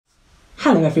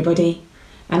Hello everybody,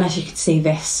 and as you can see,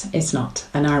 this is not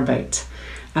an airboat.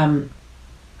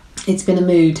 It's been a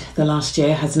mood the last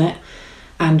year, hasn't it?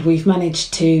 And we've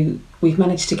managed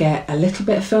to get a little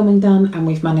bit of filming done, and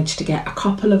we've managed to get a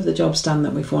couple of the jobs done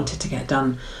that we've wanted to get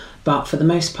done. But for the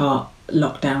most part,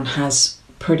 lockdown has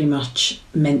pretty much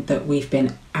meant that we've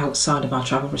been outside of our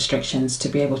travel restrictions to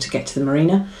be able to get to the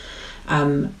marina.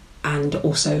 And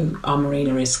also our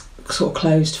marina is sort of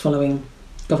closed following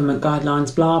government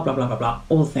guidelines, blah, blah, blah, blah, blah,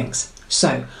 all the things.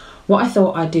 So what I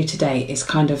thought I'd do today is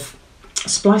kind of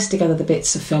splice together the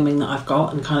bits of filming that I've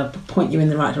got and kind of point you in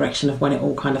the right direction of when it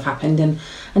all kind of happened, and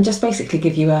just basically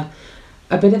give you a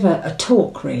bit of a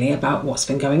talk really about what's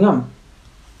been going on.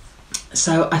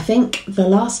 So I think the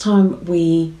last time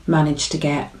we managed to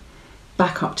get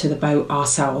back up to the boat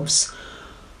ourselves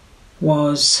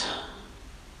was,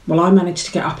 well, I managed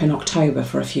to get up in October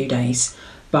for a few days,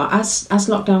 but as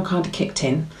lockdown kind of kicked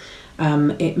in,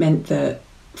 it meant that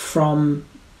from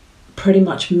pretty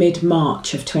much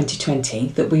mid-March of 2020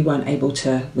 that we weren't able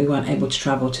to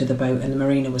travel to the boat, and the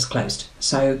marina was closed.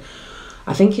 So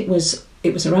I think it was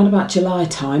around about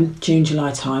June,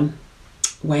 July time,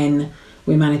 when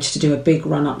we managed to do a big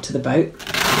run up to the boat.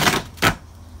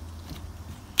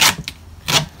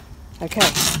 Okay,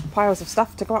 piles of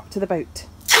stuff to go up to the boat.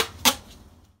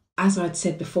 As I'd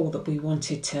said before, that we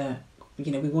wanted to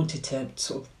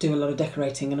sort of do a lot of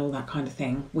decorating and all that kind of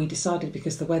thing. We decided,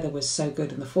 because the weather was so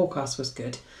good and the forecast was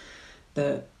good,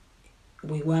 that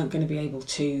we weren't going to be able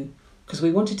to, because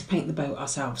we wanted to paint the boat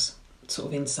ourselves, sort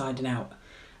of inside and out,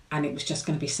 and it was just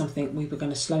going to be something we were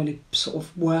going to slowly sort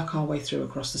of work our way through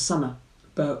across the summer.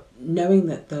 But knowing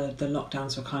that the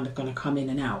lockdowns were kind of going to come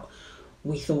in and out,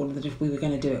 we thought that if we were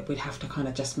going to do it, we'd have to kind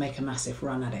of just make a massive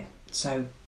run at it. So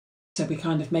we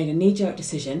kind of made a knee-jerk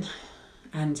decision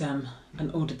and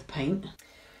ordered the paint.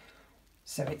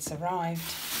 So it's arrived.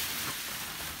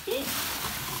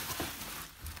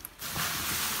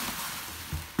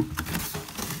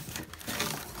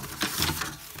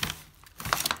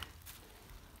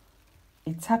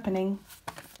 It's happening.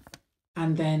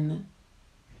 And then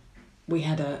we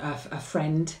had a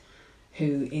friend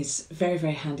who is very,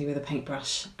 very handy with a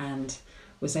paintbrush and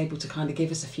was able to kind of give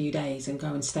us a few days and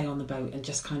go and stay on the boat and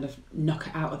just kind of knock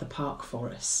it out of the park for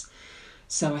us.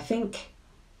 So I think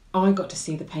I got to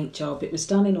see the paint job. It was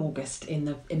done in August in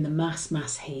the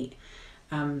mass heat,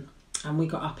 and we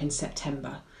got up in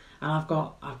September. And I've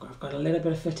got a little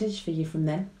bit of footage for you from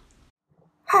then.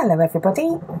 Hello everybody,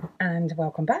 and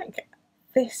welcome back.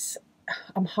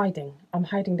 I'm hiding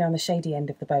down the shady end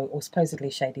of the boat, or supposedly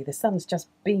shady. The sun's just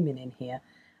beaming in here,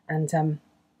 and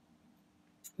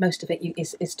most of it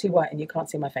is too white and you can't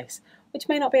see my face, which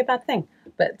may not be a bad thing.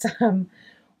 But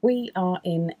we are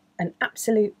in an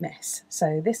absolute mess.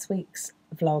 So this week's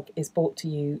vlog is brought to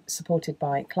you supported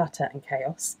by Clutter and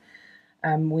Chaos.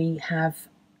 We have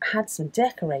had some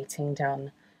decorating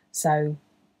done, so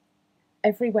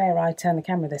everywhere I turn the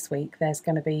camera this week there's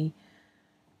going to be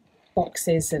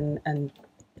boxes and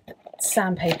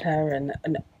sandpaper and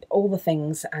all the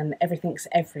things, and everything's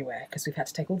everywhere because we've had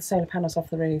to take all the solar panels off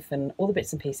the roof and all the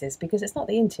bits and pieces, because it's not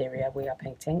the interior we are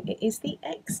painting, it is the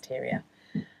exterior.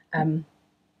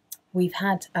 We've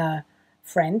had a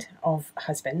friend of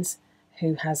husband's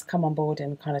who has come on board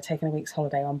and kind of taken a week's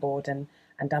holiday on board and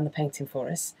done the painting for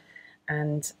us,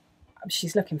 and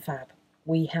she's looking fab.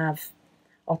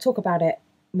 I'll talk about it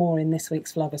more in this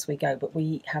week's vlog as we go, but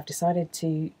we have decided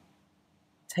to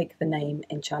take the name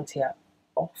Enchantia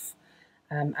off,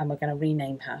 and we're going to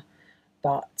rename her.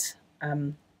 But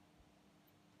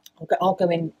I'll go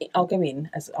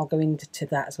into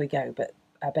that as we go. But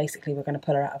basically, we're going to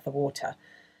pull her out of the water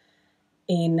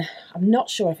I'm not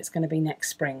sure if it's going to be next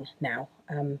spring now,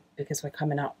 because we're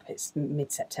coming up, it's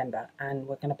mid-September, and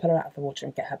we're going to pull her out of the water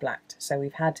and get her blacked. So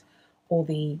we've had all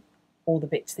the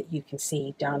bits that you can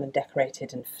see done and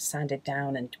decorated and sanded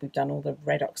down, and we've done all the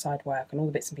red oxide work and all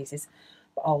the bits and pieces.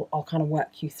 But I'll kind of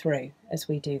work you through as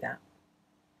we do that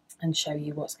and show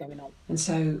you what's going on. And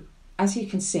so, as you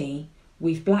can see,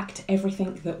 we've blacked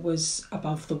everything that was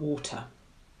above the water,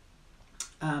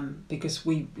 because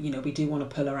we do want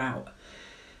to pull her out.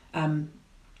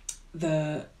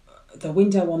 The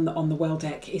window on the well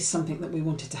deck is something that we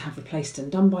wanted to have replaced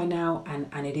and done by now,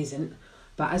 and it isn't.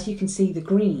 But as you can see, the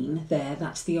green there,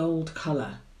 that's the old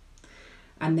colour.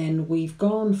 And then we've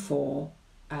gone for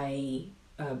a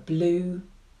blue,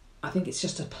 I think it's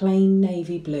just a plain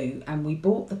navy blue, and we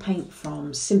bought the paint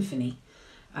from Symphony.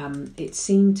 It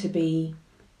seemed to be,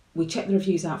 we checked the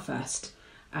reviews out first,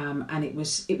 and it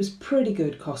was pretty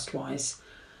good cost-wise.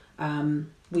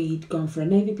 We'd gone for a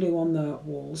navy blue on the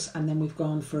walls, and then we've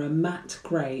gone for a matte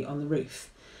grey on the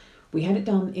roof. We had it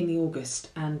done in the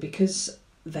August, and because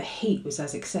the heat was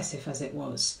as excessive as it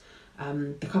was,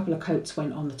 the couple of coats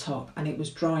went on the top and it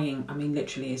was drying. I mean,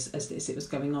 literally as it was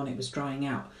going on, it was drying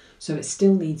out. So it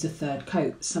still needs a third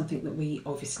coat, something that we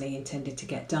obviously intended to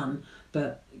get done,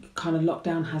 but kind of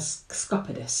lockdown has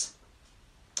scuppered us.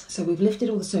 So we've lifted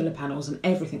all the solar panels and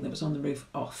everything that was on the roof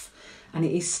off, and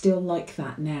it is still like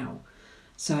that now.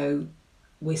 So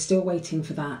we're still waiting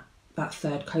for that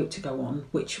third coat to go on,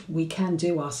 which we can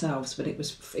do ourselves, but it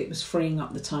was freeing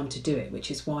up the time to do it, which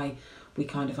is why we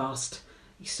kind of asked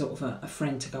sort of a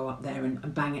friend to go up there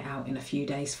and bang it out in a few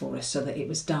days for us, so that it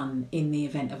was done in the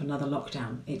event of another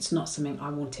lockdown. It's not something I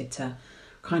wanted to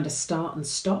kind of start and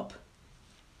stop.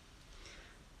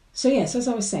 So yes, as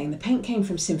I was saying, the paint came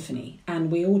from Symphony,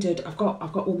 and we ordered, I've got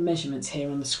all the measurements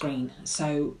here on the screen.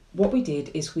 So what we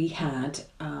did is we had,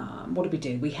 what did we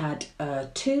do? We had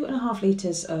 2.5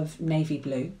 litres of navy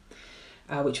blue,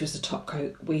 which was the top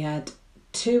coat. We had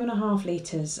 2.5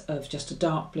 litres of just a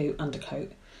dark blue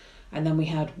undercoat. And then we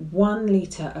had 1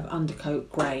 litre of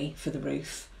undercoat grey for the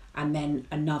roof, and then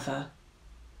another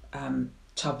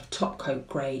top coat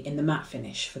grey in the matte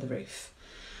finish for the roof.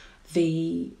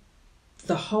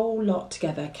 The whole lot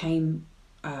together came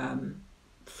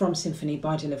from Symphony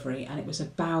by delivery, and it was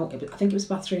about, I think it was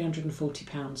about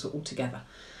 £340 altogether,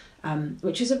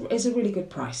 which is a really good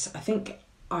price. I think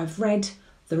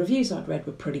the reviews I'd read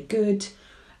were pretty good,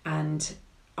 and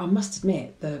I must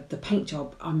admit the paint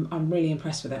job, I'm really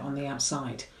impressed with it on the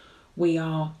outside. We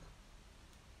are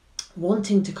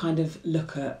wanting to kind of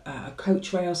look at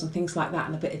coach rails and things like that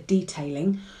and a bit of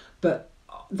detailing, but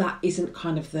that isn't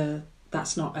kind of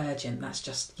that's not urgent. That's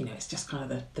just, it's just kind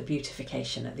of the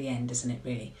beautification at the end, isn't it,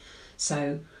 really?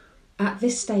 So at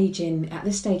this stage in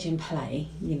play,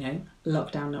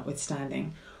 lockdown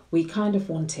notwithstanding, we kind of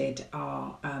wanted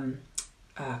our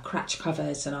cratch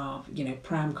covers and our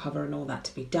pram cover and all that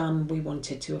to be done. We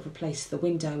wanted to have replaced the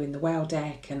window in the whale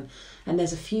deck, and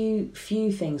there's a few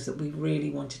things that we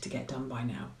really wanted to get done by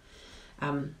now,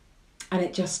 and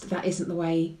it just that isn't the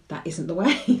way that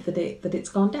it's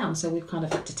gone down. So we've kind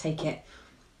of had to take it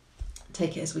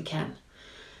as we can.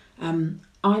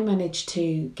 I managed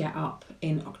to get up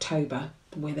in October,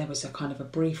 where there was a kind of a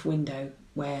brief window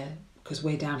where, because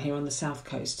we're down here on the south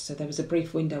coast, so there was a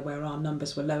brief window where our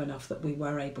numbers were low enough that we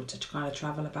were able to kind of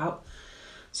travel about.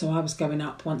 So I was going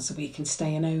up once a week and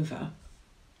staying over,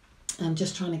 and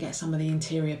just trying to get some of the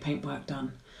interior paintwork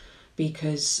done,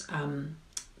 because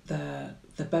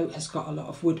the boat has got a lot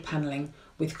of wood panelling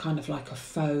with kind of like a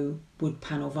faux wood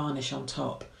panel varnish on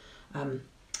top.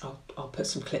 I'll put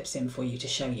some clips in for you to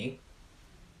show you.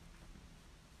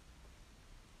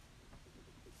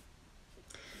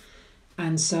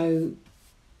 And so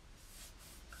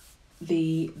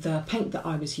the paint that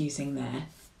I was using there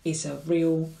is a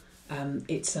real,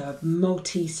 it's a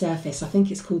multi-surface. I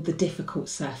think it's called the difficult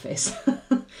surface.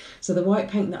 So the white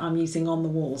paint that I'm using on the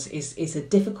walls is a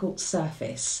difficult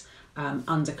surface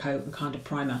undercoat and kind of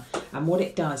primer. And what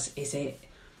it does is it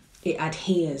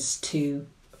adheres to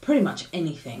pretty much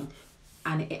anything,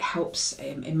 and it helps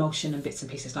emulsion and bits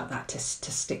and pieces like that to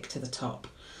stick to the top.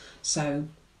 So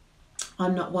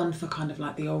I'm not one for kind of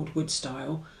like the old wood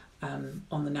style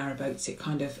on the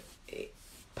narrowboats.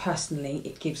 Personally,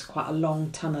 it gives quite a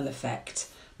long tunnel effect,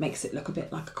 makes it look a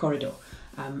bit like a corridor.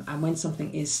 And when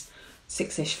something is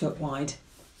 6-ish foot wide,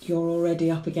 you're already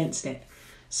up against it.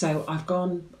 So I've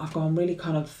gone really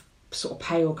kind of sort of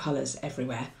pale colours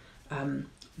everywhere,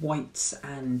 whites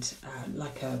and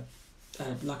like a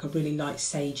really light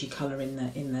sagey colour in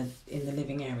the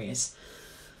living areas,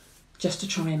 just to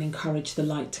try and encourage the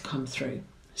light to come through.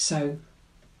 So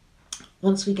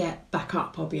once we get back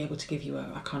up, I'll be able to give you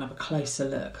a kind of a closer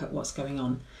look at what's going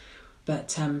on.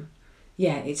 But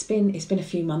yeah, it's been a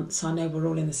few months. I know we're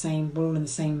all in the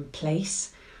same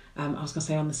place. I was going to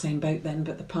say on the same boat then,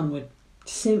 but the pun would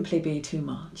simply be too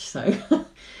much. So,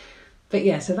 but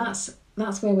yeah, so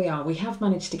that's where we are. We have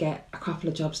managed to get a couple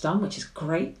of jobs done, which is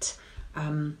great.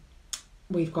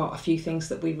 We've got a few things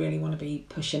that we really want to be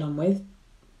pushing on with,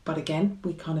 but again,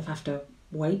 we kind of have to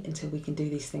wait until we can do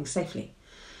these things safely.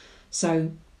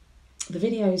 So the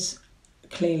videos,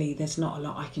 clearly there's not a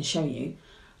lot I can show you.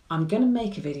 I'm going to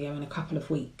make a video in a couple of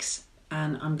weeks,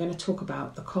 and I'm going to talk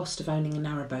about the cost of owning a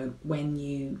narrowboat when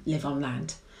you live on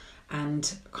land,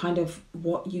 and kind of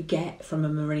what you get from a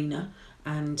marina,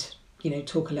 and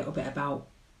talk a little bit about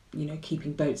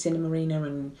keeping boats in a marina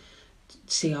and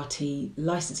CRT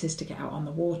licenses to get out on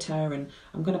the water. And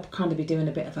I'm going to kind of be doing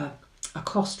a bit of a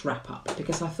cost wrap up,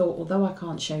 because I thought, although I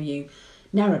can't show you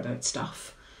narrowboat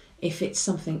stuff, if it's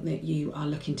something that you are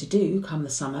looking to do come the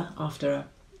summer after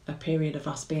a period of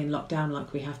us being locked down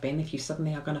like we have been, if you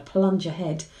suddenly are going to plunge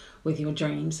ahead with your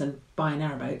dreams and buy an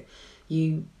airboat,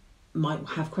 you might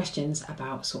have questions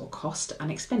about sort of cost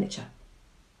and expenditure.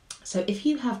 So if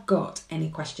you have got any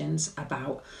questions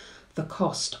about the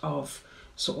cost of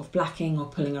sort of blacking or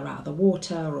pulling her out of the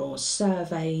water, or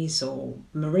surveys or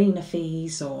marina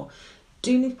fees, or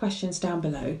do leave questions down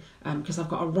below, because I've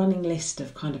got a running list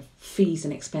of kind of fees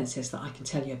and expenses that I can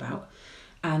tell you about.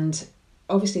 And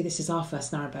obviously this is our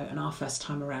first narrowboat and our first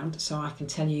time around, so I can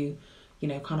tell you, you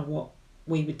know, kind of what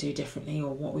we would do differently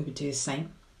or what we would do the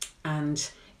same. And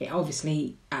it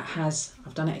obviously has,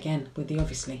 I've done it again with the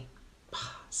obviously,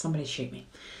 somebody shoot me.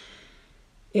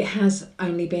 It has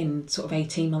only been sort of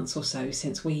 18 months or so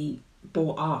since we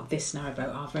bought this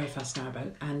narrowboat, our very first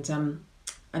narrowboat,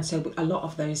 and so a lot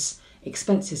of those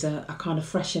expenses are kind of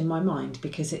fresh in my mind,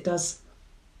 because it does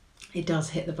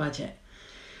hit the budget.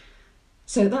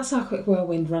 So that's our quick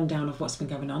whirlwind rundown of what's been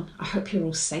going on. I hope you're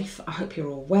all safe. I hope you're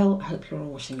all well. I hope you're all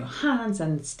washing your hands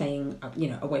and staying, you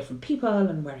know, away from people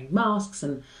and wearing masks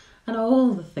and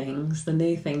all the things, the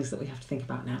new things that we have to think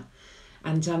about now.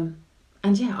 And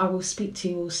yeah, I will speak to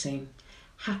you all soon.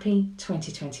 Happy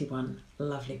 2021,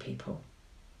 lovely people.